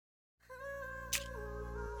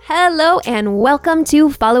Hello and welcome to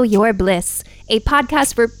Follow Your Bliss, a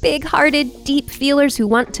podcast for big-hearted, deep feelers who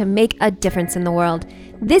want to make a difference in the world.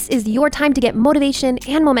 This is your time to get motivation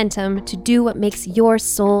and momentum to do what makes your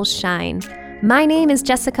soul shine. My name is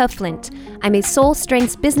Jessica Flint. I'm a soul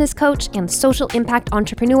strengths business coach and social impact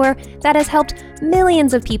entrepreneur that has helped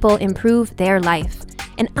millions of people improve their life.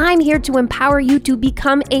 And I'm here to empower you to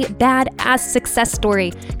become a badass success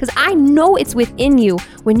story, because I know it's within you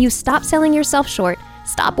when you stop selling yourself short,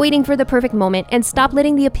 stop waiting for the perfect moment, and stop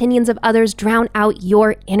letting the opinions of others drown out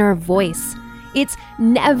your inner voice. It's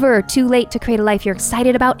never too late to create a life you're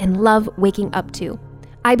excited about and love waking up to.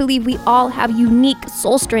 I believe we all have unique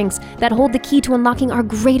soul strengths that hold the key to unlocking our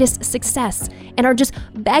greatest success and are just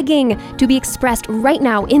begging to be expressed right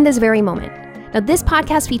now in this very moment. Now, this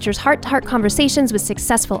podcast features heart-to-heart conversations with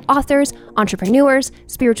successful authors, entrepreneurs,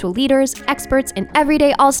 spiritual leaders, experts, and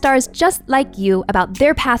everyday all-stars just like you about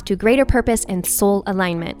their path to greater purpose and soul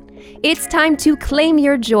alignment. It's time to claim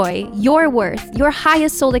your joy, your worth, your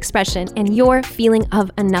highest soul expression, and your feeling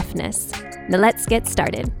of enoughness. Now, let's get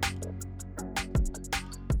started.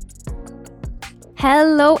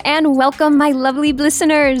 Hello and welcome, my lovely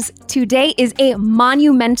listeners. Today is a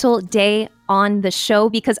monumental day on the show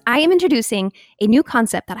because I am introducing a new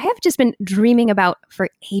concept that I have just been dreaming about for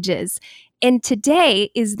ages. And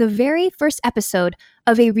today is the very first episode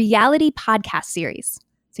of a reality podcast series.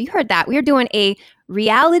 So you heard that. We are doing a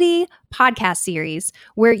reality podcast series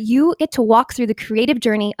where you get to walk through the creative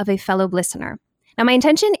journey of a fellow listener. Now, my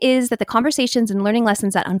intention is that the conversations and learning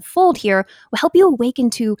lessons that unfold here will help you awaken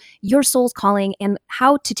to your soul's calling and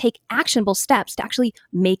how to take actionable steps to actually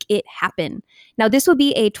make it happen. Now, this will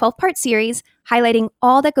be a 12-part series highlighting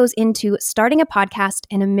all that goes into starting a podcast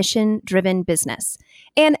and a mission-driven business.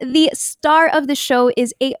 And the star of the show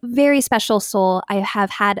is a very special soul I have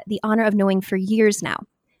had the honor of knowing for years now.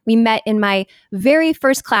 We met in my very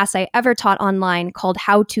first class I ever taught online called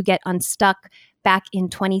How to Get Unstuck back in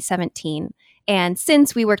 2017. And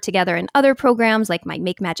since we work together in other programs like my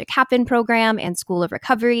Make Magic Happen program and School of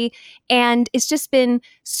Recovery, and it's just been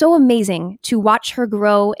so amazing to watch her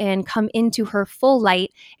grow and come into her full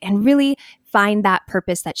light and really find that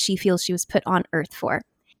purpose that she feels she was put on earth for.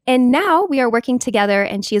 And now we are working together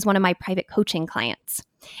and she is one of my private coaching clients.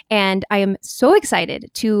 And I am so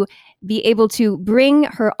excited to be able to bring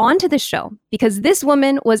her onto the show because this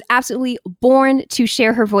woman was absolutely born to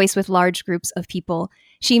share her voice with large groups of people.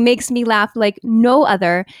 She makes me laugh like no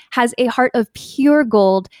other, has a heart of pure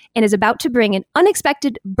gold, and is about to bring an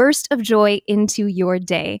unexpected burst of joy into your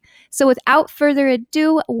day. So without further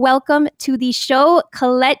ado, welcome to the show,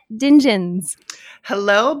 Colette Dingens.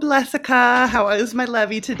 Hello, Blessica. How is my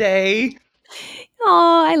lovey today?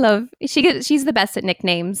 Oh, she's the best at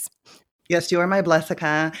nicknames. Yes, you are my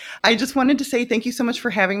Blessica. I just wanted to say thank you so much for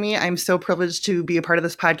having me. I'm so privileged to be a part of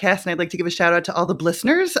this podcast, and I'd like to give a shout out to all the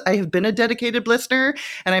listeners. I have been a dedicated listener,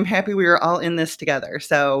 and I'm happy we are all in this together.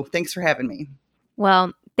 So thanks for having me.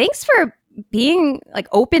 Well, thanks for being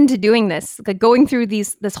open to doing this, going through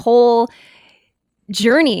this whole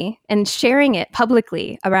journey and sharing it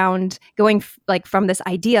publicly around going from this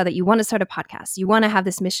idea that you want to start a podcast, you want to have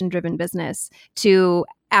this mission-driven business to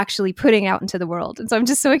actually putting out into the world. And so I'm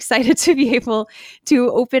just so excited to be able to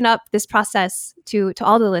open up this process to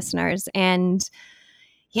all the listeners. And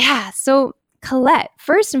yeah, so Colette,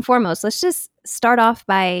 first and foremost, let's just start off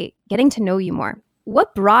by getting to know you more.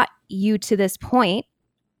 What brought you to this point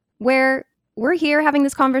where we're here having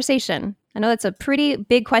this conversation? I know that's a pretty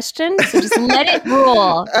big question, so just let it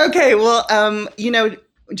roll. Okay, well,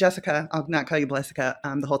 Jessica, I'll not call you Blessica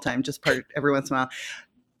the whole time, just part every once in a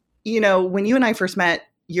while. When you and I first met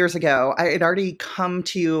years ago, I had already come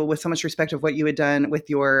to you with so much respect of what you had done with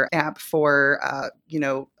your app for,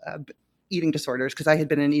 eating disorders, because I had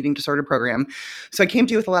been in an eating disorder program. So I came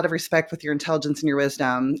to you with a lot of respect with your intelligence and your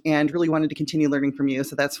wisdom and really wanted to continue learning from you.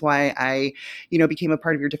 So that's why I, became a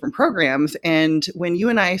part of your different programs. And when you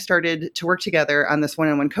and I started to work together on this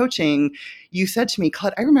one-on-one coaching, you said to me,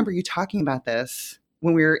 Colette, I remember you talking about this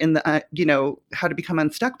when we were in the, How to Become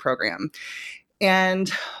Unstuck program. And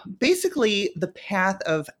basically the path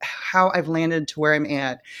of how I've landed to where I'm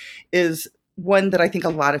at is one that I think a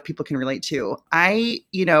lot of people can relate to. I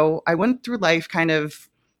went through life kind of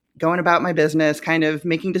going about my business, kind of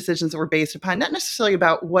making decisions that were based upon not necessarily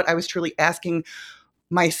about what I was truly asking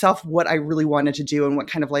myself, what I really wanted to do and what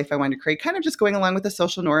kind of life I wanted to create, kind of just going along with the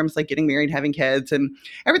social norms, like getting married, having kids, and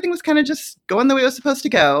everything was kind of just going the way it was supposed to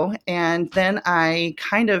go. And then I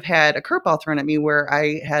kind of had a curveball thrown at me where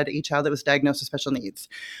I had a child that was diagnosed with special needs.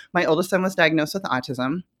 My oldest son was diagnosed with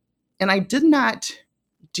autism, and I did not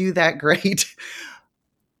do that great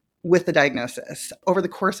with the diagnosis over the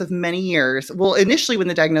course of many years. Well, initially when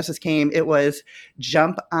the diagnosis came, it was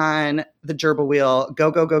jump on the gerbil wheel,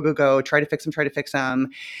 go, go, go, go, go, try to fix them.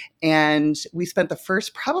 And we spent the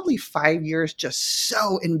first probably 5 years just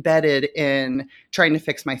so embedded in trying to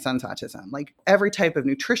fix my son's autism, like every type of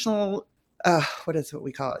nutritional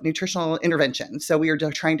nutritional intervention. So we were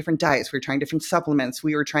trying different diets. We were trying different supplements.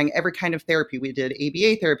 We were trying every kind of therapy. We did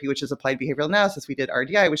ABA therapy, which is applied behavioral analysis. We did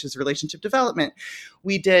RDI, which is relationship development.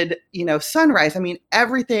 We did, Sunrise. I mean,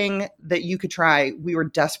 everything that you could try, we were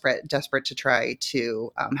desperate to try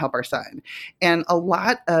to help our son. And a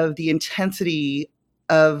lot of the intensity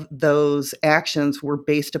of those actions were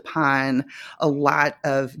based upon a lot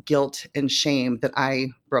of guilt and shame that I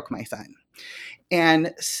broke my son.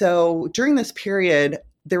 And so during this period,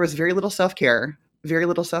 there was very little self-care, very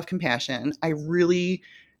little self-compassion. I really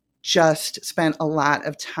just spent a lot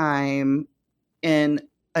of time in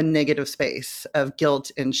a negative space of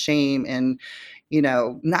guilt and shame and,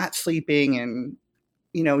 not sleeping and,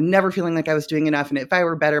 never feeling like I was doing enough. And if I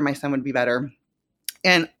were better, my son would be better.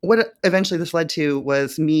 And what eventually this led to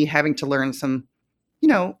was me having to learn some,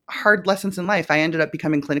 hard lessons in life. I ended up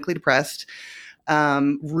becoming clinically depressed.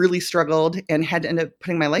 Really struggled and had to end up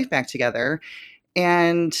putting my life back together.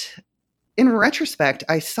 And in retrospect,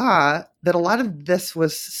 I saw that a lot of this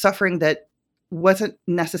was suffering that wasn't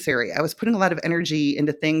necessary. I was putting a lot of energy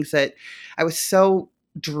into things that I was so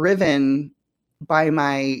driven by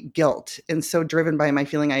my guilt and so driven by my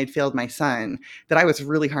feeling I had failed my son that I was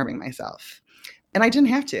really harming myself. And I didn't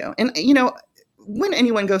have to. And, when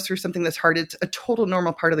anyone goes through something that's hard, it's a total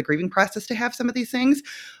normal part of the grieving process to have some of these things.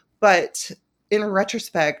 But in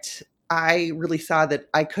retrospect, I really saw that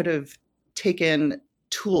I could have taken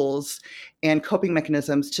tools and coping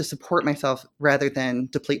mechanisms to support myself rather than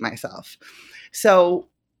deplete myself. So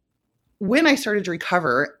when I started to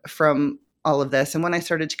recover from all of this and when I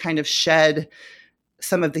started to kind of shed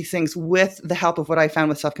some of these things with the help of what I found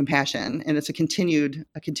with self-compassion, and it's a continued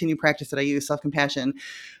practice that I use, self-compassion,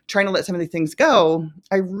 trying to let some of these things go,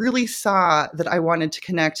 I really saw that I wanted to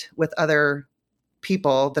connect with other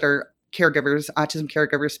people that are caregivers, autism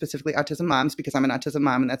caregivers, specifically autism moms, because I'm an autism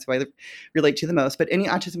mom and that's who I relate to the most, but any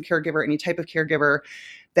autism caregiver, any type of caregiver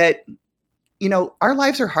that, our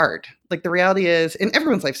lives are hard. Like the reality is, and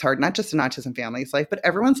everyone's life's hard, not just an autism family's life, but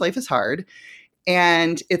everyone's life is hard.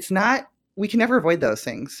 And we can never avoid those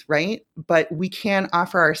things, right? But we can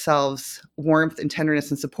offer ourselves warmth and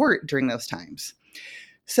tenderness and support during those times.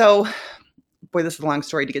 So, boy, this is a long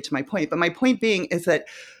story to get to my point, but my point being is that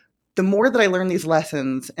the more that I learned these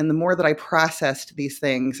lessons and the more that I processed these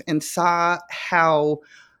things and saw how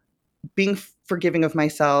being forgiving of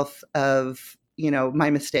myself, of, my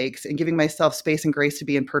mistakes and giving myself space and grace to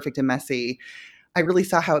be imperfect and messy, I really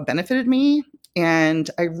saw how it benefited me. And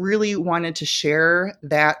I really wanted to share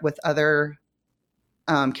that with other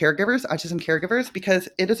caregivers, autism caregivers, because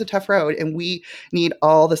it is a tough road and we need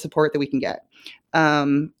all the support that we can get.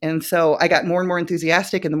 And so I got more and more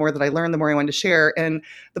enthusiastic, and the more that I learned, the more I wanted to share. And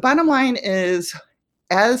the bottom line is,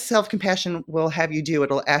 as self-compassion will have you do,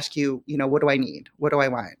 it'll ask you, what do I need? What do I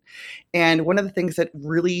want? And one of the things that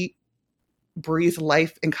really breathe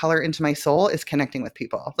life and color into my soul is connecting with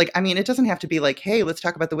people. Like, I mean, it doesn't have to be like, hey, let's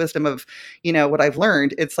talk about the wisdom of, what I've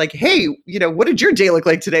learned. It's like, hey, what did your day look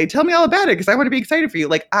like today? Tell me all about it, because I want to be excited for you.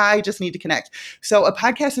 Like, I just need to connect. So a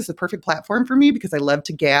podcast is the perfect platform for me because I love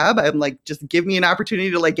to gab. I'm like, just give me an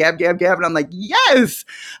opportunity to like gab. And I'm like, yes.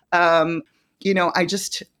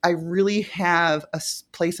 I really have a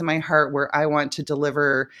place in my heart where I want to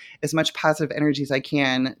deliver as much positive energy as I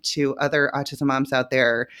can to other autism moms out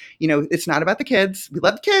there. It's not about the kids. We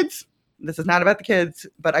love the kids. This is not about the kids,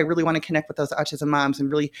 but I really want to connect with those autism moms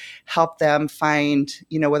and really help them find,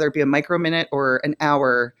 whether it be a micro minute or an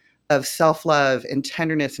hour of self-love and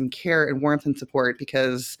tenderness and care and warmth and support,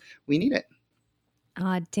 because we need it.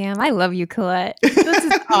 Oh, damn. I love you, Colette. This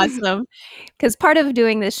is awesome. Because part of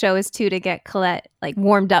doing this show is to get Colette like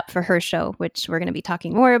warmed up for her show, which we're going to be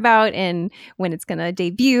talking more about and when it's going to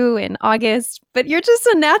debut in August. But you're just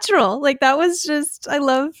a natural. Like that was just, I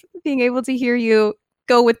love being able to hear you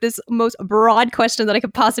go with this most broad question that I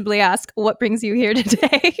could possibly ask. What brings you here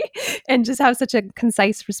today? And just have such a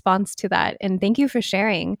concise response to that. And thank you for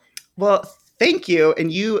sharing. Well, thank you.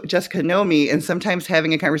 And you, Jessica, know me. And sometimes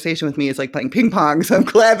having a conversation with me is like playing ping pong. So I'm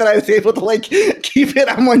glad that I was able to keep it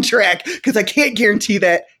on one track, because I can't guarantee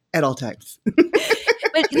that at all times. But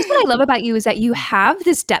that's what I love about you is that you have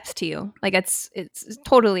this depth to you. Like it's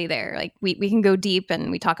totally there. Like we can go deep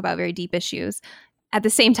and we talk about very deep issues. At the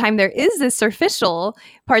same time, there is this superficial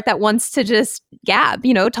part that wants to just gab,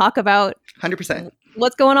 talk about 100%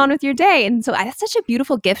 what's going on with your day. And so that's such a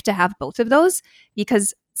beautiful gift to have both of those,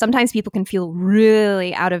 because sometimes people can feel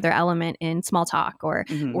really out of their element in small talk or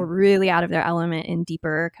really out of their element in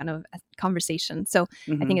deeper kind of conversation. So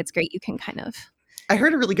I think it's great you can kind of. I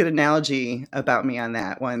heard a really good analogy about me on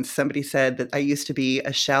that once. Somebody said that I used to be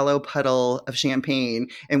a shallow puddle of champagne,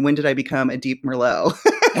 and when did I become a deep Merlot?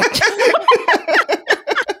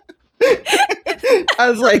 I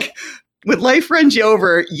was like, when life runs you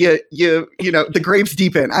over, you know, the grapes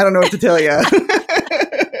deepen. I don't know what to tell you.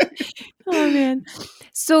 Oh man.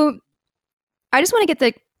 So I just want to get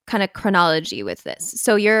the kind of chronology with this.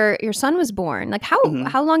 So your son was born. Like how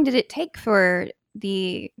long did it take for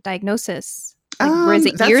the diagnosis? Like, was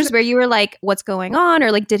it years where you were like, what's going on?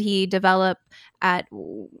 Or like, did he develop at,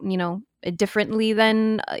 you know, differently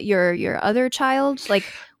than your other child? Like,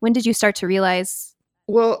 when did you start to realize?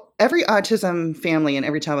 Well, every autism family and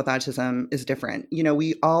every child with autism is different. You know,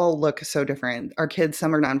 we all look so different. Our kids,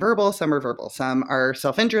 some are nonverbal, some are verbal, some are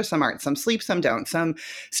self-injurious, some aren't, some sleep, some don't, some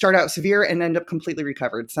start out severe and end up completely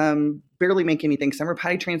recovered, some barely make anything, some are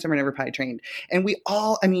potty trained, some are never potty trained. And we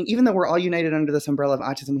all, I mean, even though we're all united under this umbrella of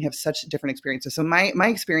autism, we have such different experiences. So my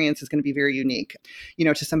experience is going to be very unique, you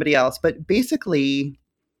know, to somebody else. But basically,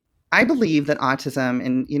 I believe that autism,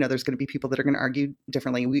 and, you know, there's going to be people that are going to argue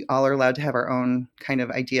differently. We all are allowed to have our own kind of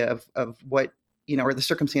idea of what, you know, are the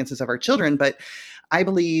circumstances of our children. But I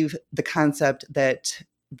believe the concept that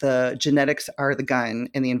the genetics are the gun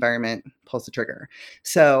and the environment pulls the trigger.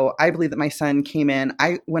 So I believe that my son came in,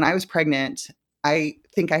 when I was pregnant, I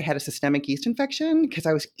think I had a systemic yeast infection because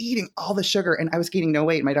I was eating all the sugar and I was gaining no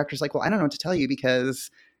weight. My doctor's like, well, I don't know what to tell you because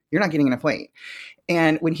you're not gaining enough weight.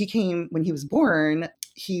 And when he was born,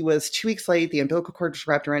 he was 2 weeks late. The umbilical cord was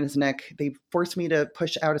wrapped around his neck. They forced me to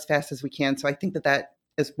push out as fast as we can. So I think that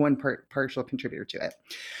is one partial contributor to it.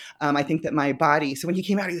 I think that my body, so when he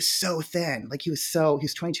came out, he was so thin. Like he was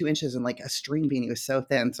 22 inches and like a string bean. He was so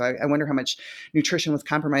thin. So I wonder how much nutrition was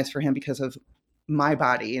compromised for him because of my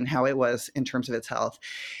body and how it was in terms of its health.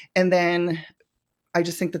 And then I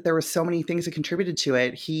just think that there were so many things that contributed to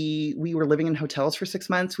it. We were living in hotels for 6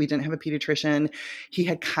 months. We didn't have a pediatrician. He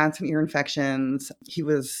had constant ear infections. He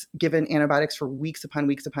was given antibiotics for weeks upon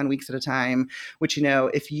weeks upon weeks at a time, which, you know,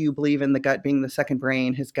 if you believe in the gut being the second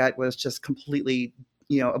brain, his gut was just completely,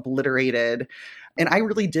 you know, obliterated. And I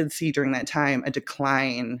really did see during that time a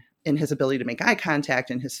decline in his ability to make eye contact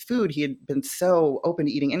and his food. He had been so open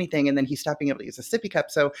to eating anything, and then he stopped being able to use a sippy cup.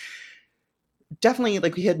 So definitely,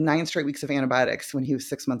 like, we had 9 straight weeks of antibiotics when he was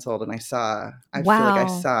 6 months old. And I feel like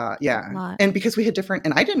I saw, yeah. And because we had different,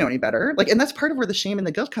 and I didn't know any better. Like, and that's part of where the shame and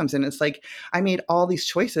the guilt comes in. It's like, I made all these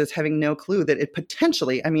choices having no clue that it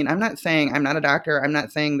potentially, I mean, I'm not saying, I'm not a doctor. I'm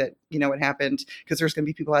not saying that, you know, what happened, because there's going to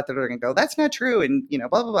be people out there that are going to go, that's not true. And, you know,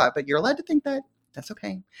 blah, blah, blah. But you're allowed to think that. That's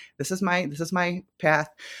okay. This is my path.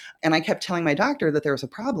 And I kept telling my doctor that there was a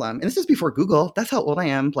problem. And this is before Google. That's how old I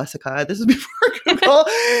am, Blessica. This is before Google.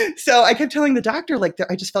 So I kept telling the doctor, like,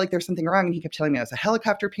 I just felt like there was something wrong. And he kept telling me I was a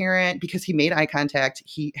helicopter parent because he made eye contact.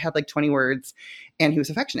 He had like 20 words and he was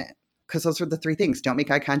affectionate. Because those were the 3 things. Don't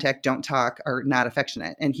make eye contact, don't talk, or not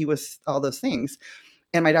affectionate. And he was all those things.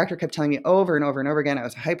 And my doctor kept telling me over and over and over again, I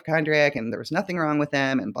was a hypochondriac and there was nothing wrong with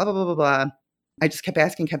them and blah, blah, blah, blah, blah. I just kept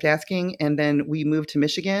asking. And then we moved to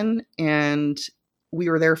Michigan and we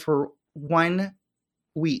were there for 1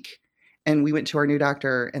 week. And we went to our new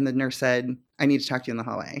doctor and the nurse said, I need to talk to you in the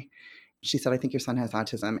hallway. She said, I think your son has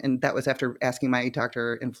autism. And that was after asking my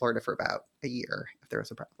doctor in Florida for about a year if there was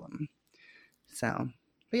a problem. So,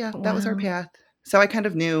 but yeah, that was our path. So I kind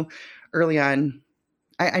of knew early on,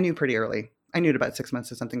 I knew pretty early. I knew at about 6 months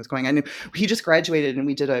that something was going on. I knew he just graduated and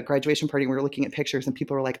we did a graduation party and we were looking at pictures and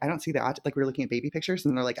people were like, I don't see the autism. Like we were looking at baby pictures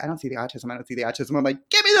and they're like, I don't see the autism. I don't see the autism. I'm like,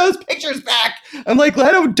 give me those pictures back. I'm like,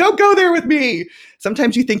 don't go there with me.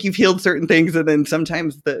 Sometimes you think you've healed certain things and then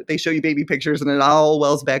sometimes they show you baby pictures and it all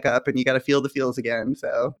wells back up and you got to feel the feels again.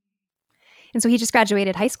 And so he just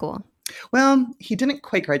graduated high school. Well, he didn't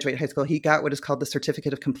quite graduate high school. He got what is called the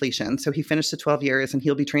certificate of completion. So he finished the 12 years and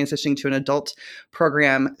he'll be transitioning to an adult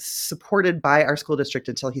program supported by our school district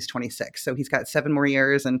until he's 26. So he's got 7 more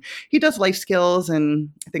years and he does life skills and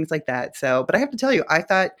things like that. So, but I have to tell you, I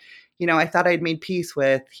thought I'd made peace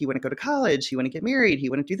with, he wouldn't go to college. He wouldn't get married. He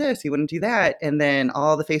wouldn't do this. He wouldn't do that. And then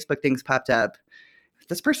all the Facebook things popped up.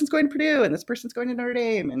 This person's going to Purdue and this person's going to Notre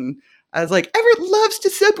Dame. And I was like, Everett loves to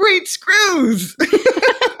separate screws.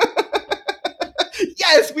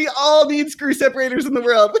 Yes, we all need screw separators in the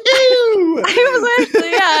world. Woo! I was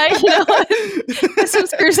actually, there's some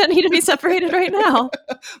screws that need to be separated right now.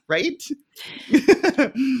 Right?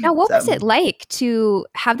 Now, what was it like to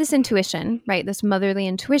have this intuition, right? This motherly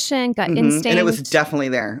intuition, gut instinct. And it was definitely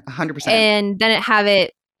there, 100%. And then have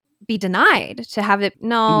it be denied, to have it,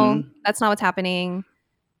 no, that's not what's happening.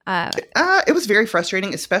 It was very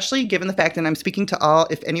frustrating, especially given the fact, and I'm speaking to all,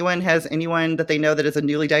 if anyone has anyone that they know that is a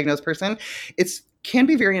newly diagnosed person, it's can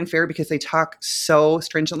be very unfair because they talk so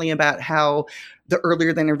stringently about how the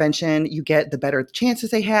earlier the intervention you get, the better the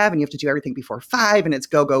chances they have, and you have to do everything before 5, and it's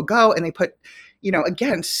go, go, go. And they put,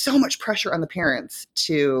 again, so much pressure on the parents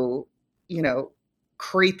to,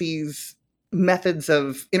 create these methods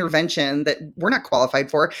of intervention that we're not qualified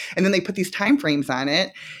for. And then they put these time frames on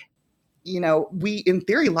it. We in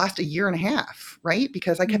theory lost a year and a half, right?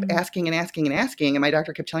 Because I kept asking and asking and asking, and my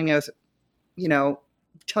doctor kept telling me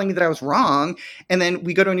telling me that I was wrong. And then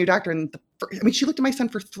we go to a new doctor, and she looked at my son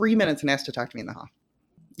for 3 minutes and asked to talk to me in the hall.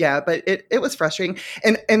 Yeah, but it was frustrating.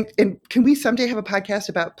 And can we someday have a podcast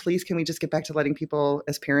about, please, can we just get back to letting people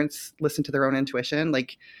as parents listen to their own intuition?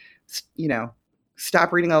 Like,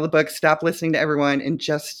 stop reading all the books, stop listening to everyone, and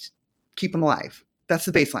just keep them alive. That's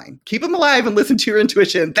the baseline. Keep them alive and listen to your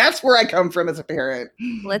intuition. That's where I come from as a parent.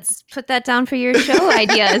 Let's put that down for your show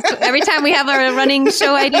ideas. Every time we have our running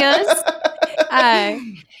show ideas.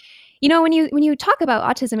 When you talk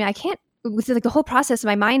about autism, I can't, with like the whole process,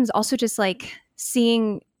 my mind is also just like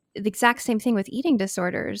seeing the exact same thing with eating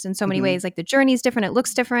disorders in so many ways. Like the journey is different, it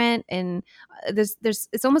looks different, and there's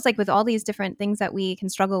it's almost like with all these different things that we can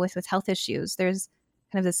struggle with health issues, there's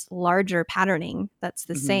kind of this larger patterning that's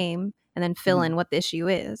the same, and then fill in what the issue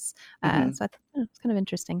is. So it's kind of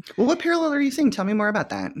interesting. Well, what parallel are you seeing? Tell me more about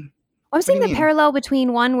that. Well, I'm seeing the parallel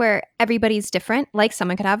between one where everybody's different, like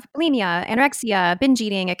someone could have bulimia, anorexia, binge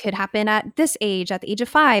eating. It could happen at this age, at the age of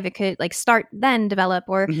 5. It could like start then develop,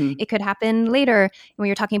 or it could happen later. And when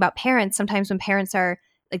you're talking about parents, sometimes when parents are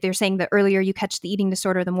like, they're saying the earlier you catch the eating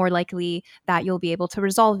disorder, the more likely that you'll be able to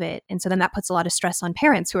resolve it. And so then that puts a lot of stress on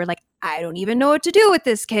parents who are like, I don't even know what to do with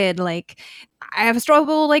this kid. Like, I have a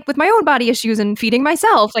struggle like with my own body issues and feeding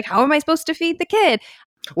myself. Like, how am I supposed to feed the kid?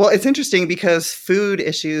 Well, it's interesting because food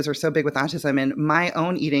issues are so big with autism, and my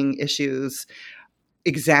own eating issues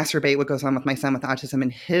exacerbate what goes on with my son with autism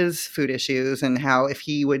and his food issues, and how if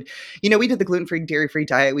he would, we did the gluten-free, dairy-free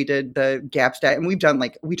diet, we did the GAPS diet, and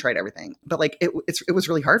we tried everything. But like it was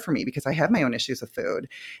really hard for me because I have my own issues with food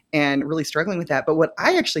and really struggling with that. But what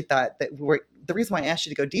I actually thought the reason why I asked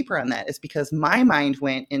you to go deeper on that is because my mind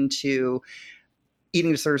went into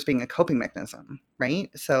eating disorders being a coping mechanism,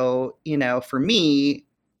 right? So, for me,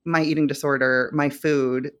 my eating disorder, my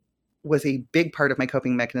food was a big part of my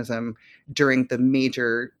coping mechanism during the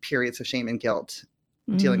major periods of shame and guilt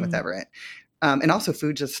dealing with Everett. And also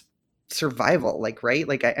food, just survival, like, right?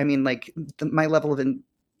 Like, my level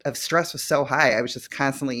of stress was so high. I was just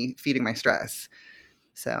constantly feeding my stress.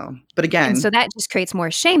 So, but again. And so that just creates more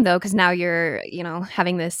shame though, because now you're,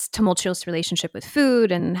 having this tumultuous relationship with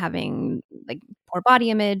food and having like poor body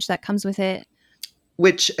image that comes with it.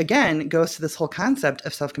 Which again goes to this whole concept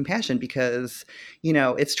of self-compassion because,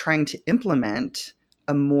 it's trying to implement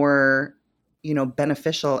a more,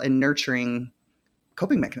 beneficial and nurturing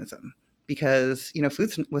coping mechanism because,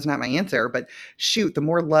 food was not my answer, but shoot, the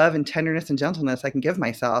more love and tenderness and gentleness I can give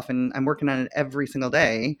myself, and I'm working on it every single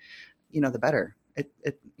day, the better.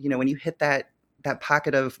 When you hit that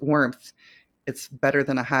pocket of warmth, it's better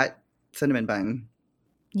than a hot cinnamon bun.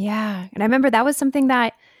 Yeah. And I remember that was something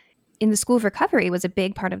that in the School of Recovery was a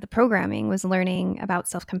big part of the programming, was learning about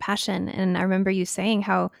self-compassion. And I remember you saying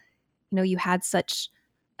how, you had such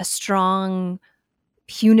a strong,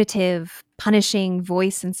 punitive, punishing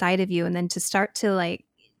voice inside of you. And then to start to like,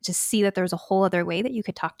 just see that there's a whole other way that you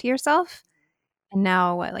could talk to yourself. And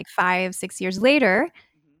now like 5-6 years later,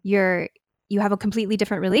 you have a completely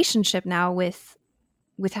different relationship now with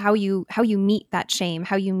how you meet that shame,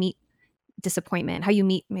 how you meet disappointment, how you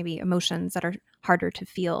meet maybe emotions that are harder to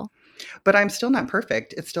feel. But I'm still not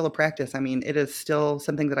perfect. It's still a practice. I mean, it is still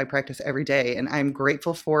something that I practice every day, and I'm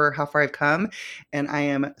grateful for how far I've come. And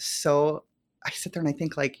I sit there and I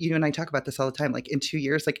think, like, you and I talk about this all the time, like in 2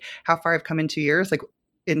 years, like how far I've come in 2 years, like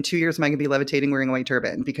in 2 years, am I going to be levitating wearing a white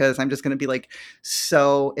turban because I'm just going to be like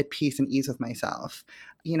so at peace and ease with myself.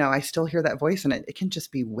 I still hear that voice, and it can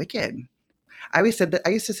just be wicked. I used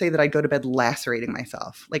to say that I'd go to bed lacerating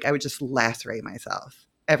myself. Like I would just lacerate myself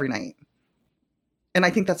every night. And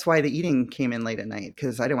I think that's why the eating came in late at night,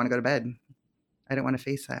 because I didn't want to go to bed. I didn't want to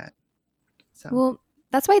face that. So. Well,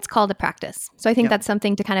 that's why it's called a practice. So I think that's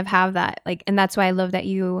something to kind of have that, like, and that's why I love that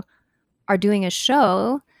you are doing a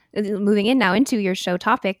show, moving in now into your show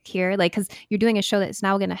topic here, like, because you're doing a show that's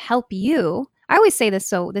now going to help you. I always say this,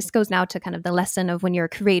 so this goes now to kind of the lesson of when you're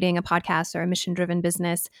creating a podcast or a mission-driven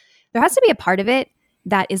business, there has to be a part of it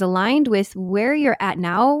that is aligned with where you're at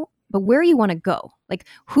now, but where you want to go. Like,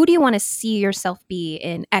 who do you want to see yourself be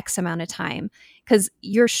in X amount of time? Because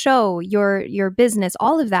your show, your business,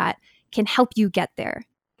 all of that can help you get there.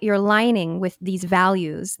 you're aligning with these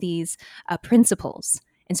values, these principles.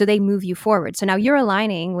 And so they move you forward. So now you're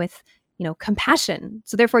aligning with, compassion.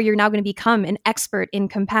 So therefore, you're now going to become an expert in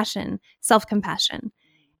compassion, self-compassion.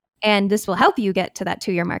 And this will help you get to that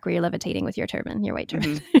 2-year mark where you're levitating with your turban, your white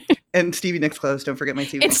turban. Mm-hmm. And Stevie Nicks clothes. Don't forget my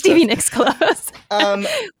Stevie Nicks It's Stevie Nicks clothes.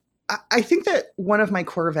 I think that one of my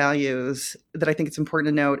core values that I think it's important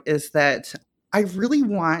to note is that I really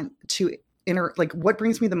want to what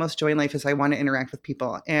brings me the most joy in life is I want to interact with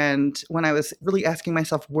people. And when I was really asking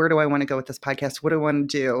myself, where do I want to go with this podcast? What do I want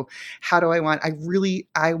to do?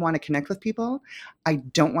 I want to connect with people. I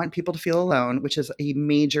don't want people to feel alone, which is a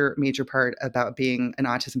major, major part about being an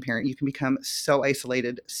autism parent. You can become so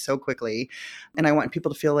isolated so quickly. And I want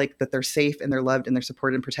people to feel like that they're safe and they're loved and they're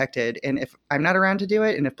supported and protected. And if I'm not around to do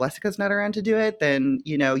it, and if Blessica's not around to do it, then,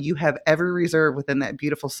 you have every reserve within that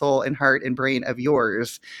beautiful soul and heart and brain of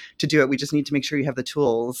yours to do it. We just need to make sure you have the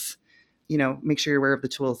tools, make sure you're aware of the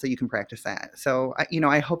tools so you can practice that. So,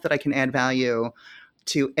 I hope that I can add value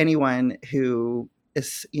to anyone who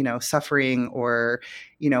is, suffering or,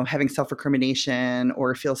 having self-recrimination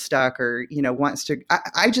or feels stuck or, wants to,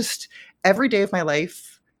 I just, every day of my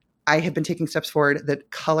life, I have been taking steps forward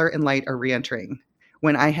that color and light are re-entering.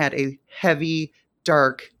 When I had a heavy,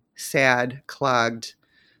 dark, sad, clogged,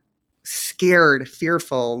 scared,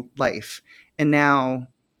 fearful life. And now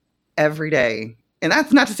every day, and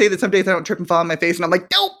that's not to say that some days I don't trip and fall on my face and I'm like,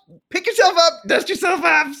 nope, pick yourself up, dust yourself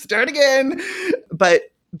off, start again. But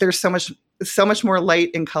there's so much more light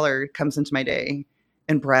and color comes into my day,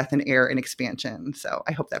 and breath and air and expansion. So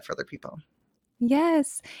I hope that for other people.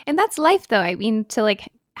 Yes. And that's life though. I mean, to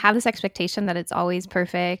have this expectation that it's always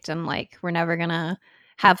perfect and we're never going to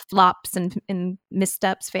have flops and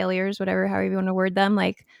missteps, failures, whatever, however you want to word them.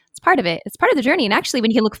 It's part of it. It's part of the journey. And actually,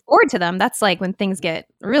 when you can look forward to them, that's when things get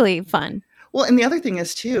really fun. Well, and the other thing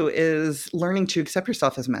is learning to accept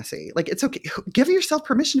yourself as messy. It's okay. Give yourself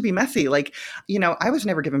permission to be messy. I was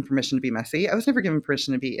never given permission to be messy. I was never given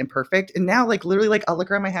permission to be imperfect. And now, literally, I'll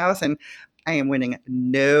look around my house and I am winning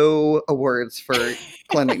no awards for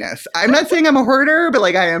cleanliness. I'm not saying I'm a hoarder, but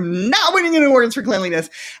I am not winning any awards for cleanliness.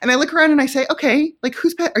 And I look around and I say, okay,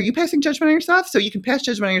 are you passing judgment on yourself? So you can pass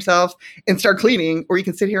judgment on yourself and start cleaning, or you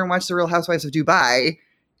can sit here and watch The Real Housewives of Dubai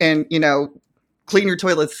and, clean your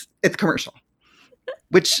toilets at the commercial,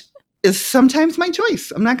 which is sometimes my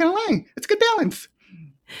choice. I'm not going to lie. It's a good balance.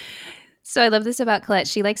 So I love this about Colette.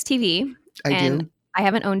 She likes TV. I do. I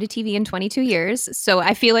haven't owned a TV in 22 years. So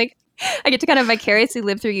I feel like I get to kind of vicariously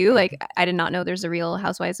live through you. I did not know there's a Real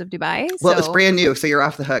Housewives of Dubai. Well, it's brand new. So you're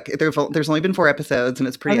off the hook. There's only been 4 episodes and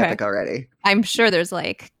it's pretty epic already. I'm sure there's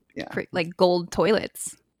gold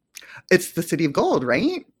toilets. It's the city of gold,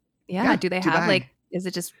 right? Yeah. Do they have is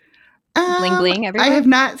it just bling bling everywhere? I have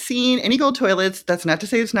not seen any gold toilets. That's not to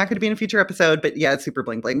say it's not going to be in a future episode, but yeah, it's super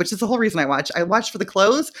bling bling, which is the whole reason I watch. I watch for the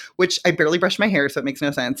clothes, which I barely brush my hair, so it makes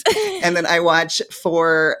no sense. And then I watch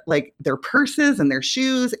for their purses and their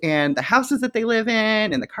shoes and the houses that they live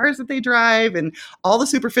in and the cars that they drive and all the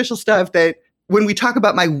superficial stuff that when we talk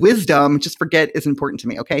about my wisdom, just forget is important to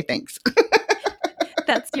me. Okay, thanks.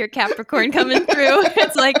 That's your Capricorn coming through.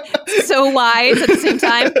 It's so wise at the same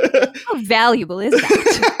time. How valuable is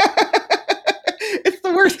that? It's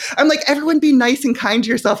the worst. I'm everyone be nice and kind to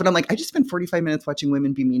yourself. And I'm I just spent 45 minutes watching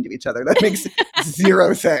women be mean to each other. That makes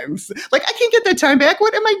zero sense. I can't get that time back.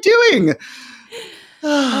 What am I doing?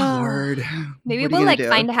 Oh, Lord. Maybe we'll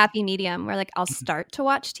find a happy medium where I'll start to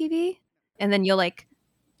watch TV and then you'll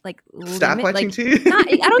stop watching TV?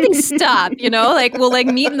 I don't think stop, we'll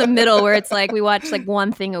meet in the middle where it's we watch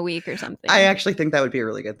one thing a week or something. I actually think that would be a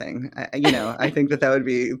really good thing. I think that would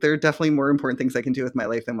be, there are definitely more important things I can do with my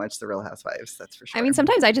life than watch The Real Housewives. That's for sure. I mean,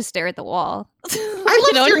 sometimes I just stare at the wall.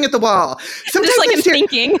 I love staring at the wall. Sometimes just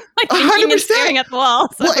thinking 100%. And staring at the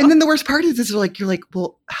wall. So. Well, and then the worst part is you're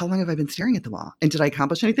well, how long have I been staring at the wall? And did I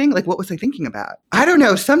accomplish anything? What was I thinking about? I don't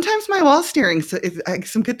know. Sometimes my wall staring,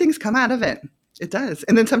 some good things come out of it. It does.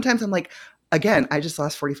 And then sometimes I'm again, I just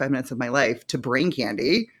lost 45 minutes of my life to brain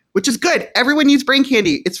candy, which is good. Everyone needs brain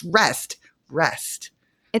candy. It's rest.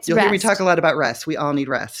 You'll hear me talk a lot about rest. We all need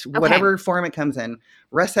rest, whatever form it comes in.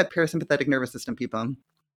 Rest that parasympathetic nervous system, people.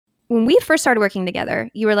 When we first started working together,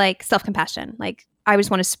 you were self-compassion. I just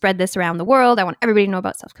want to spread this around the world. I want everybody to know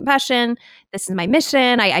about self-compassion. This is my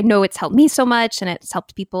mission. I know it's helped me so much and it's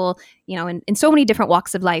helped people, in so many different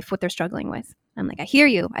walks of life, what they're struggling with. I'm I hear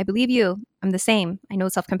you. I believe you. I'm the same. I know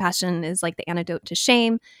self-compassion is the antidote to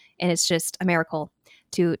shame. And it's just a miracle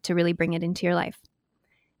to really bring it into your life.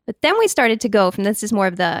 But then we started to go from, this is more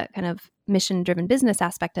of the kind of mission-driven business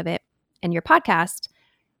aspect of it and your podcast,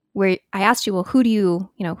 where I asked you, well, who do you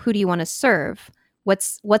want to serve?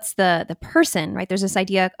 what's the person, right? There's this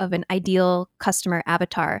idea of an ideal customer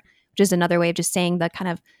avatar, which is another way of just saying the kind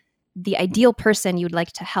of the ideal person you'd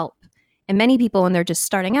like to help. And many people, when they're just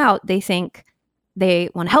starting out, they think they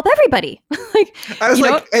want to help everybody. Like, I was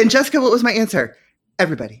like, and Jessica, what was my answer?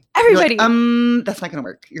 Everybody. Everybody. Like, that's not going to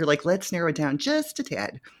work. You're like, let's narrow it down just a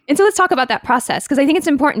tad. And so let's talk about that process, because I think it's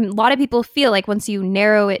important. A lot of people feel like once you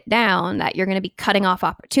narrow it down that you're going to be cutting off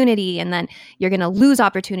opportunity, and then you're going to lose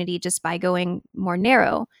opportunity just by going more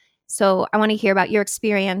narrow. So I want to hear about your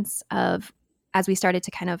experience of, as we started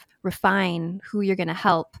to kind of refine who you're going to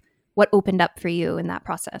help, what opened up for you in that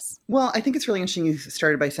process? Well, I think it's really interesting. You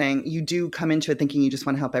started by saying you do come into it thinking you just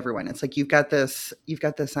want to help everyone. It's like you've got this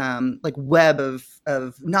like web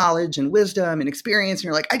of knowledge and wisdom and experience, and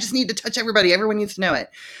you're like, I just need to touch everybody. Everyone needs to know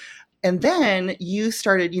it. And then you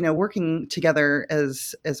started, working together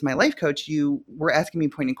as my life coach. You were asking me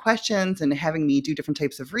pointing questions and having me do different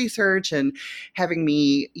types of research and having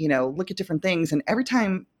me, look at different things. And every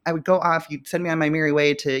time I would go off, you'd send me on my merry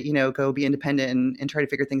way to, go be independent and try to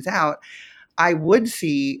figure things out. I would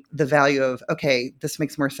see the value of, okay, this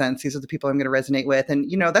makes more sense. These are the people I'm going to resonate with.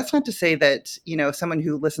 And, that's not to say that, someone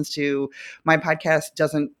who listens to my podcast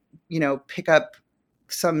doesn't, pick up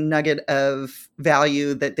some nugget of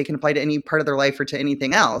value that they can apply to any part of their life or to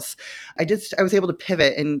anything else. I was able to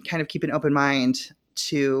pivot and kind of keep an open mind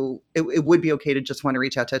to, it would be okay to just want to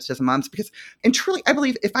reach out to autism moms, because, and truly, I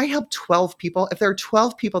believe if I help 12 people, if there are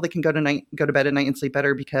 12 people that can go to bed at night and sleep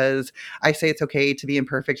better because I say it's okay to be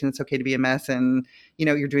imperfect and it's okay to be a mess and,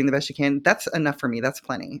 you're doing the best you can, that's enough for me. That's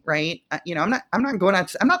plenty. Right. I'm not going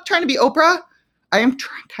out. I'm not trying to be Oprah. I am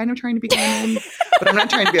kind of trying to be Glennon, but I'm not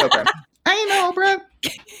trying to be Oprah. I ain't no Oprah.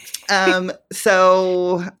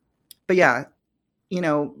 But yeah,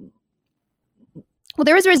 well,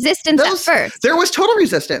 there was resistance at first. There was total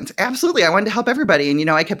resistance. Absolutely. I wanted to help everybody. And,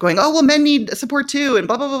 I kept going, oh, well, men need support too. And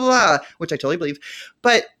blah, blah, blah, blah, which I totally believe.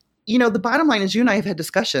 But, the bottom line is you and I have had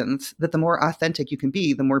discussions that the more authentic you can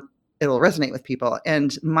be, the more it'll resonate with people.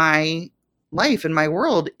 And my life and my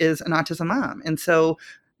world is an autism mom. And so,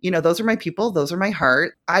 those are my people. Those are my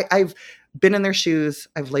heart. I've been in their shoes.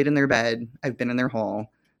 I've laid in their bed. I've been in their hole.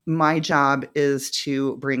 My job is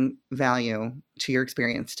to bring value to your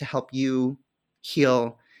experience, to help you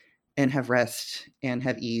heal and have rest and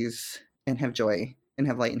have ease and have joy and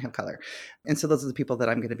have light and have color. And so those are the people that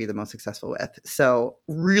I'm going to be the most successful with. So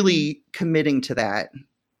really committing to that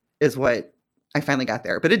is what I finally got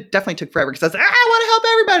there. But it definitely took forever because I want to help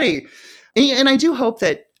everybody. And I do hope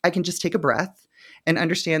that I can just take a breath and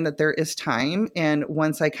understand that there is time. And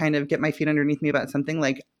once I kind of get my feet underneath me about something,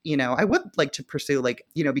 like, I would like to pursue, like,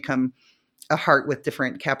 become a heart with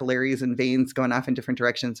different capillaries and veins going off in different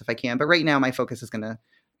directions if I can. But right now my focus is going to,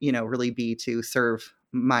 really be to serve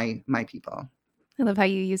my people. I love how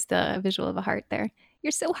you use the visual of a heart there.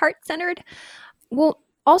 You're so heart-centered. Well,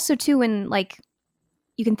 also too, when like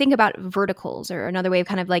you can think about verticals, or another way of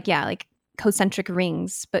kind of like concentric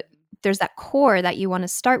rings, but there's that core that you want to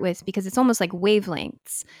start with, because it's almost like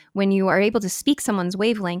wavelengths. When you are able to speak someone's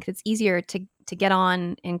wavelength, it's easier to get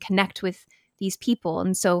on and connect with these people.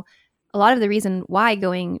 And so a lot of the reason why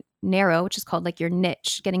going narrow, which is called like your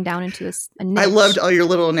niche, getting down into a niche. I loved all your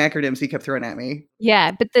little acronyms you kept throwing at me.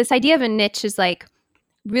 Yeah, but this idea of a niche is like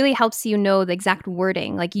really helps you know the exact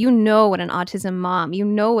wording. Like, what an autism mom,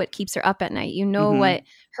 what keeps her up at night. What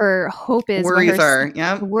her hope is. Worries are.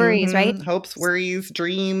 Yeah. Worries, right? Hopes, worries,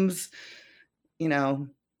 dreams,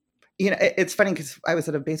 it's funny because I was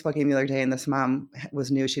at a baseball game the other day and this mom was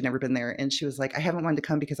new. She'd never been there. And she was like, I haven't wanted to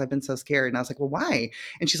come because I've been so scared. And I was like, well, why?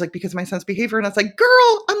 And she's like, because my son's behavior. And I was like,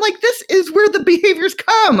 girl, I'm like, this is where the behaviors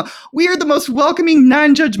come. We are the most welcoming,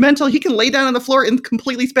 non-judgmental. He can lay down on the floor and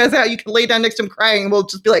completely spaz out. You can lay down next to him crying and we'll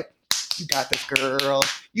just be like, you got this, girl.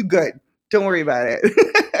 You good. Don't worry about it.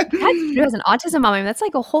 That's true. As an autism mom, I mean, that's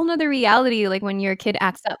like a whole nother reality, like when your kid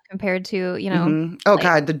acts up compared to, Oh, like,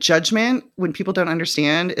 God, the judgment when people don't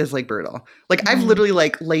understand is like brutal. Like I've literally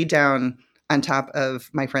like laid down on top of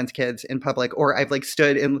my friends' kids in public, or I've like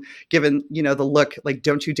stood and given, the look like,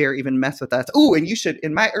 don't you dare even mess with us. Ooh, and you should,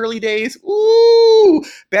 in my early days,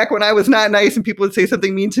 back when I was not nice and people would say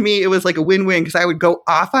something mean to me, it was like a win-win because I would go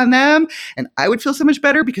off on them and I would feel so much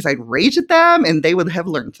better because I'd rage at them and they would have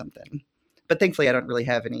learned something. But thankfully, I don't really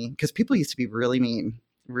have any, because people used to be really mean.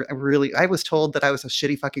 Really, I was told that I was a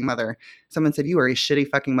shitty fucking mother. Someone said, you are a shitty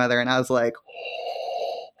fucking mother. And I was like,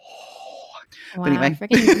 wow, but anyway.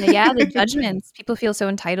 The judgments. People feel so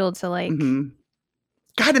entitled to like.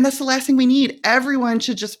 God, and that's the last thing we need. Everyone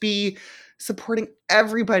should just be supporting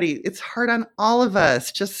everybody. It's hard on all of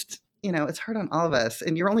us. Just, it's hard on all of us,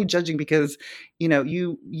 and you're only judging because, you know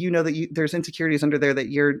that there's insecurities under there that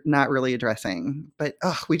you're not really addressing. But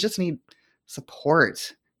we just need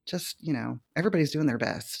support. Just, everybody's doing their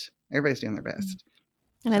best. Everybody's doing their best.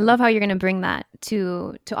 And I love how you're going to bring that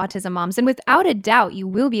to autism moms. And without a doubt, you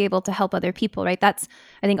will be able to help other people, right? That's,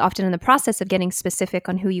 I think, often in the process of getting specific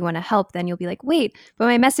on who you want to help, then you'll be like, wait, but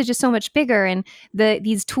my message is so much bigger. And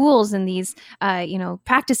these tools and these,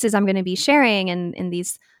 practices I'm going to be sharing and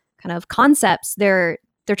these kind of concepts, they're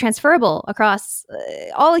transferable across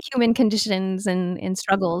all human conditions and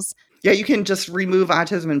struggles. Yeah, you can just remove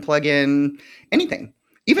autism and plug in anything.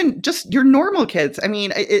 Even just your normal kids. I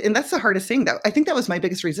mean, and that's the hardest thing. That I think that was my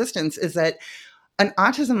biggest resistance, is that an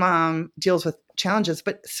autism mom deals with challenges,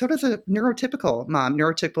 but so does a neurotypical mom.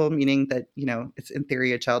 Neurotypical meaning that, it's in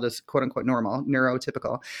theory a child is quote unquote normal,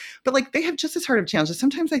 neurotypical. But like they have just as hard of challenges.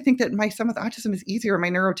 Sometimes I think that my son with autism is easier. My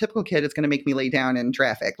neurotypical kid is going to make me lay down in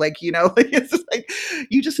traffic. Like, it's just like,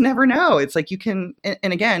 you just never know. It's like you can,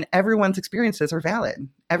 and again, everyone's experiences are valid.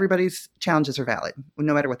 Everybody's challenges are valid,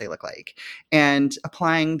 no matter what they look like. And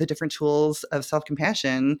applying the different tools of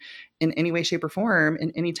self-compassion in any way, shape, or form,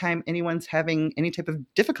 and anytime anyone's having any type of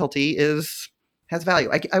difficulty has value.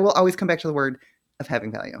 I will always come back to the word of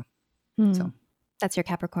having value. So that's your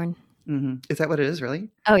Capricorn. Mm-hmm. Is that what it is, really?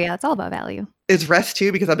 Oh yeah, it's all about value. Is rest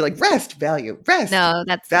too? Because I'll be like, rest, value, rest. No,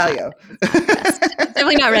 that's value. Not rest.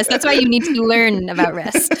 Definitely not rest. That's why you need to learn about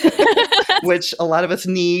rest. Which a lot of us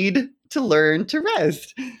need to learn to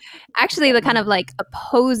rest. Actually, the kind of like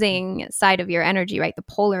opposing side of your energy, right? The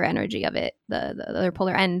polar energy of it, the other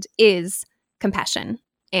polar end is compassion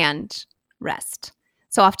and rest.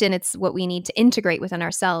 So often it's what we need to integrate within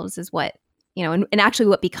ourselves is what, and actually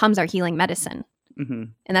what becomes our healing medicine. Mm-hmm.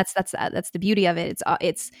 And that's the beauty of it.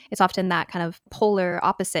 It's often that kind of polar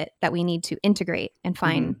opposite that we need to integrate and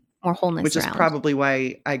find more wholeness Which around. Is probably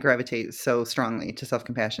why I gravitate so strongly to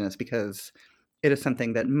self-compassion, is because it is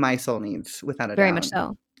something that my soul needs without a doubt. Very much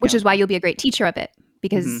so. Which is why you'll be a great teacher of it,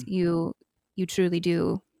 because you truly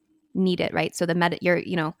do need it, right? So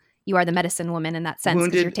you are the medicine woman in that sense.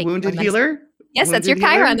 Wounded healer? Yes, wounded that's your healer?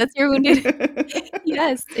 Chiron. That's your wounded.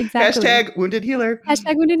 Yes, exactly. Hashtag wounded healer.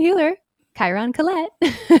 Hashtag wounded healer. Chiron Colette.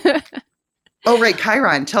 Oh, right.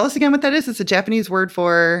 Chiron. Tell us again what that is. It's a Japanese word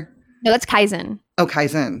for... No, that's Kaizen. Oh,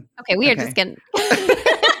 Kaizen. Okay, we are just getting...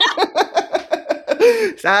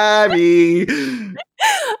 Sorry.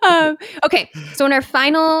 Okay, so in our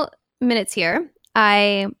final minutes here,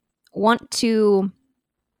 I want to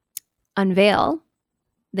unveil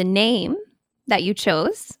the name that you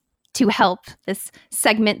chose to help this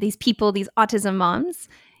segment, these people, these autism moms,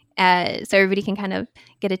 so everybody can kind of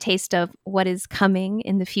get a taste of what is coming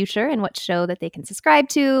in the future and what show that they can subscribe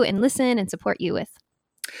to and listen and support you with.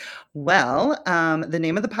 Well, the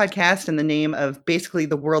name of the podcast and the name of basically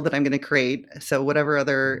the world that I'm going to create, so whatever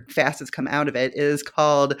other facets come out of it, is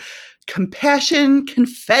called Compassion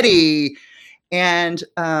Confetti. And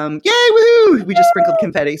yay, woohoo! We just sprinkled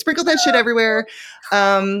confetti. Sprinkled that shit everywhere.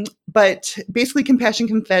 But basically, Compassion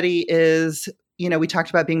Confetti is, we talked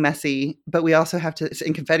about being messy, but we also have to,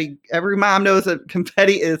 in confetti, every mom knows that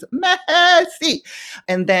confetti is messy.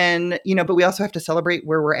 And then, but we also have to celebrate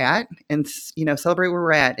where we're at and, celebrate where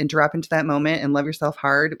we're at and drop into that moment and love yourself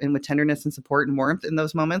hard and with tenderness and support and warmth in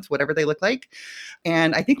those moments, whatever they look like.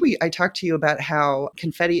 And I think I talked to you about how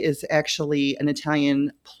confetti is actually an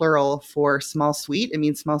Italian plural for small sweet. It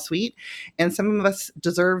means small sweet. And some of us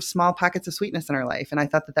deserve small pockets of sweetness in our life. And I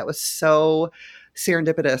thought that was so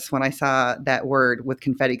serendipitous when I saw that word with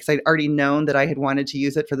confetti, because I'd already known that I had wanted to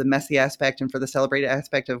use it for the messy aspect and for the celebrated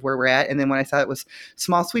aspect of where we're at. And then when I saw it was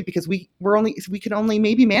small sweet, because we could only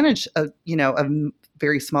maybe manage a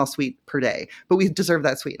very small sweet per day, but we deserve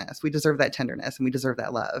that sweetness. We deserve that tenderness, and we deserve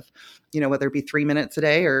that love, whether it be 3 minutes a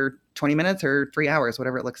day or 20 minutes or 3 hours,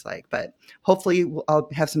 whatever it looks like. But hopefully I'll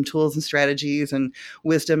have some tools and strategies and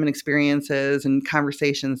wisdom and experiences and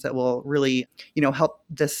conversations that will really, help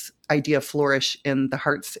this idea flourish in the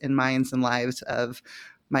hearts and minds and lives of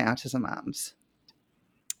my autism moms.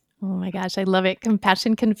 Oh my gosh, I love it.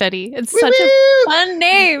 Compassion Confetti. It's such a fun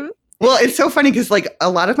name. Well, it's so funny because a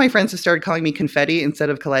lot of my friends have started calling me Confetti instead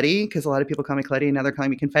of Colette, because a lot of people call me Colette and now they're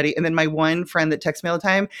calling me Confetti. And then my one friend that texts me all the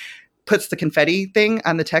time puts the confetti thing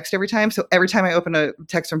on the text every time. So every time I open a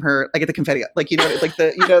text from her, I get the confetti,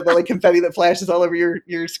 the confetti that flashes all over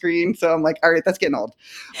your screen. So I'm like, all right, that's getting old.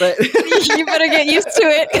 But you better get used to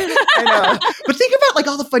it. I know. But think about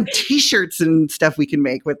all the fun t-shirts and stuff we can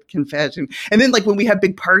make with confetti. And then when we have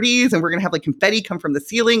big parties and we're going to have confetti come from the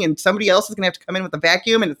ceiling and somebody else is going to have to come in with a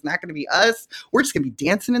vacuum and it's not going to be us. We're just going to be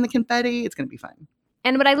dancing in the confetti. It's going to be fun.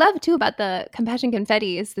 And what I love too about the Compassion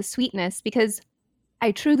Confetti is the sweetness, because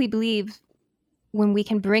I truly believe when we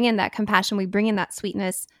can bring in that compassion, we bring in that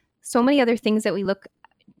sweetness, so many other things that we look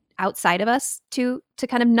outside of us to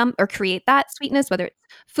kind of numb or create that sweetness, whether it's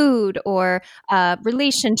food or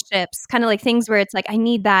relationships, kind of like things where it's like, I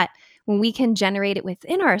need that. When we can generate it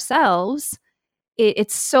within ourselves,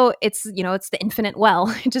 it's it's the infinite well.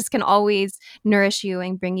 It just can always nourish you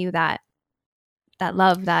and bring you that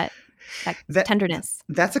love, that tenderness.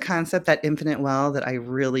 That's a concept, that infinite well, that I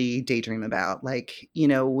really daydream about. Like,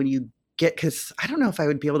 when you get, because I don't know if I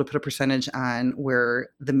would be able to put a percentage on where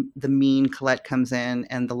the mean Colette comes in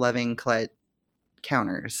and the loving Colette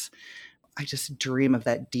counters. I just dream of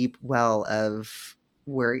that deep well of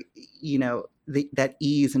where, that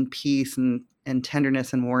ease and peace and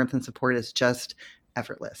tenderness and warmth and support is just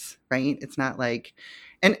effortless, right? It's not like,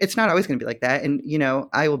 and it's not always going to be like that. And,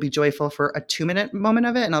 I will be joyful for a 2-minute moment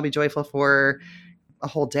of it, and I'll be joyful for a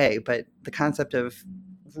whole day. But the concept of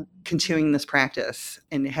continuing this practice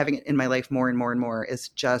and having it in my life more and more and more is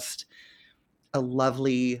just a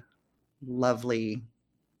lovely, lovely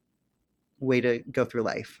way to go through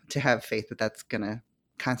life, to have faith that that's going to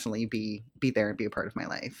constantly be there and be a part of my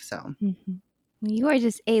life. So you are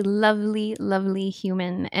just a lovely, lovely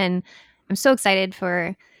human. And I'm so excited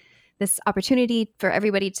for this opportunity for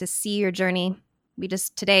everybody to see your journey. We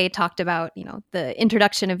just today talked about, the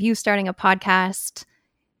introduction of you starting a podcast,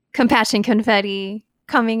 Compassion Confetti,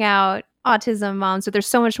 coming out, autism mom. So there's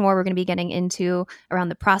so much more we're going to be getting into around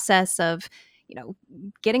the process of,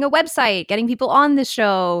 getting a website, getting people on the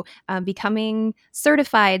show, becoming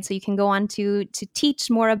certified so you can go on to teach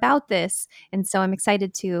more about this. And so I'm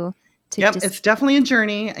excited to Yep, it's definitely a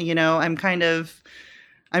journey.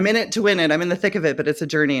 I'm in it to win it. I'm in the thick of it, but it's a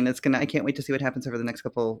journey, and I can't wait to see what happens over the next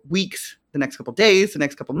couple weeks, the next couple days, the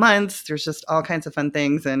next couple months. There's just all kinds of fun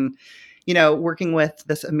things. And, working with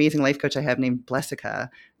this amazing life coach I have named Blessica,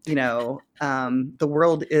 the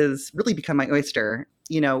world is really become my oyster.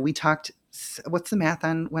 We talked, what's the math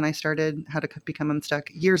on when I started How to Become Unstuck?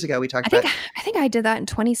 Years ago, we talked about. I think I did that in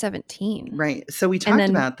 2017. Right. So we talked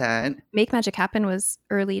about that. Make Magic Happen was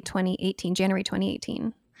early 2018, January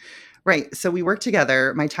 2018. Right. So we worked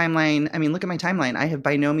together. My timeline, look at my timeline. I have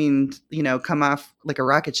by no means, come off like a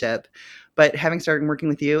rocket ship, but having started working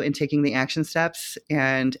with you and taking the action steps,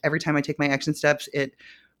 and every time I take my action steps, it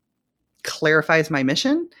clarifies my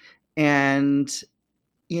mission and,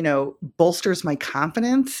 bolsters my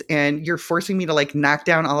confidence. And you're forcing me to like knock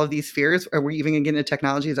down all of these fears. Are we even going to get into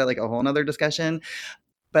technology? Is that like a whole nother discussion?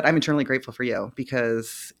 But I'm eternally grateful for you,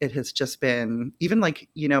 because it has just been, even like,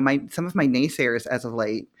 some of my naysayers as of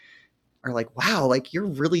late are like, wow, like you're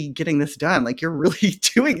really getting this done. Like you're really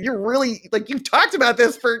like, you've talked about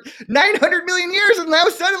this for 900 million years and now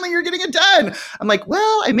suddenly you're getting it done. I'm like,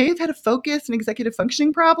 well, I may have had a focus and executive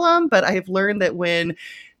functioning problem, but I have learned that when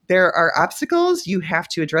there are obstacles, you have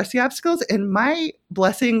to address the obstacles. And my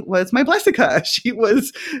blessing was my Blessica.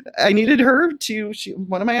 I needed her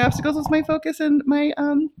one of my obstacles was my focus and my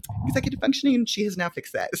executive functioning, and she has now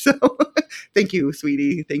fixed that. So thank you,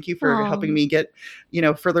 sweetie. Thank you for helping me get,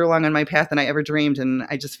 further along on my path than I ever dreamed. And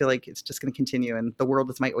I just feel like it's just going to continue, and the world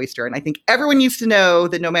is my oyster. And I think everyone needs to know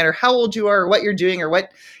that no matter how old you are, or what you're doing, or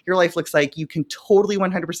what your life looks like, you can totally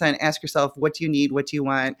 100% ask yourself, what do you need? What do you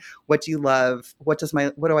want? What do you love? What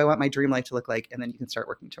do I want my dream life to look like? And then you can start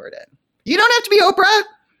working toward it. You don't have to be Oprah.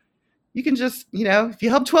 You can just, if you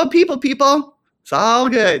help 12 people, it's all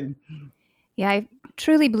good. Yeah, I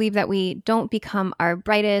truly believe that we don't become our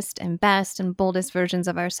brightest and best and boldest versions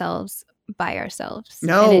of ourselves by ourselves.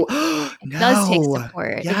 No, it does take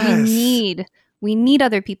support. Yes. We need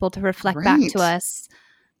other people to reflect back to us.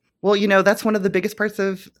 Well, that's one of the biggest parts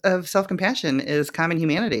of self-compassion is common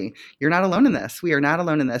humanity. You're not alone in this. We are not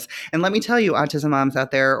alone in this. And let me tell you, autism moms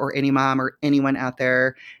out there, or any mom or anyone out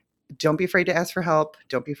there, don't be afraid to ask for help.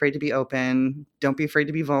 Don't be afraid to be open. Don't be afraid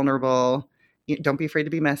to be vulnerable. Don't be afraid to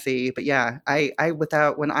be messy. But yeah,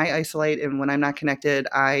 when I isolate and when I'm not connected,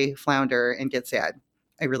 I flounder and get sad.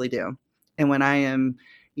 I really do. And when I am,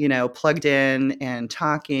 plugged in and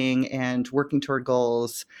talking and working toward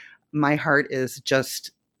goals, my heart is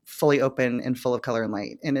just fully open and full of color and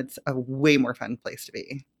light. And it's a way more fun place to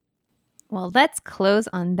be. Well, let's close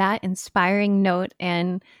on that inspiring note.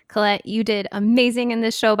 And Colette, you did amazing in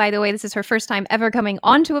this show, by the way. This is her first time ever coming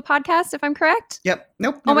onto a podcast, if I'm correct. Yep.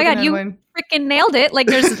 Nope. Oh my God, you freaking nailed it. Like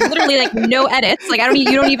there's literally like no edits. Like you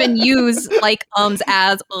don't even use like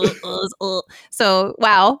as. So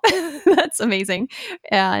wow, that's amazing.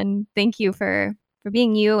 And thank you for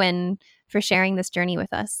being you and for sharing this journey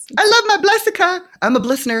with us. I love my Blessica. I'm a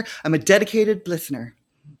listener. I'm a dedicated listener.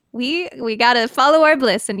 We got to follow our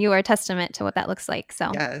bliss, and you are a testament to what that looks like.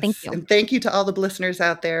 So Yes. thank you. And thank you to all the listeners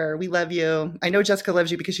out there. We love you. I know Jessica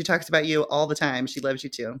loves you because she talks about you all the time. She loves you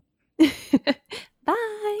too.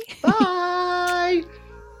 Bye. Bye.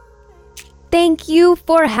 Thank you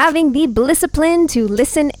for having the Blissipline to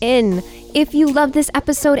listen in. If you love this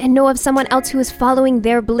episode and know of someone else who is following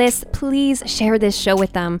their bliss, please share this show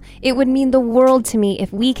with them. It would mean the world to me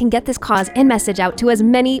if we can get this cause and message out to as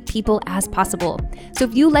many people as possible. So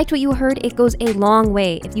if you liked what you heard, it goes a long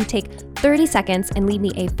way if you take 30 seconds and leave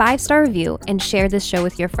me a 5-star review and share this show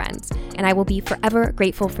with your friends. And I will be forever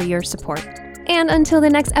grateful for your support. And until the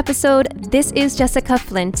next episode, this is Jessica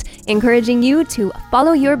Flint, encouraging you to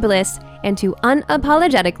follow your bliss and to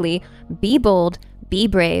unapologetically be bold, be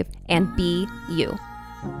brave, and be you.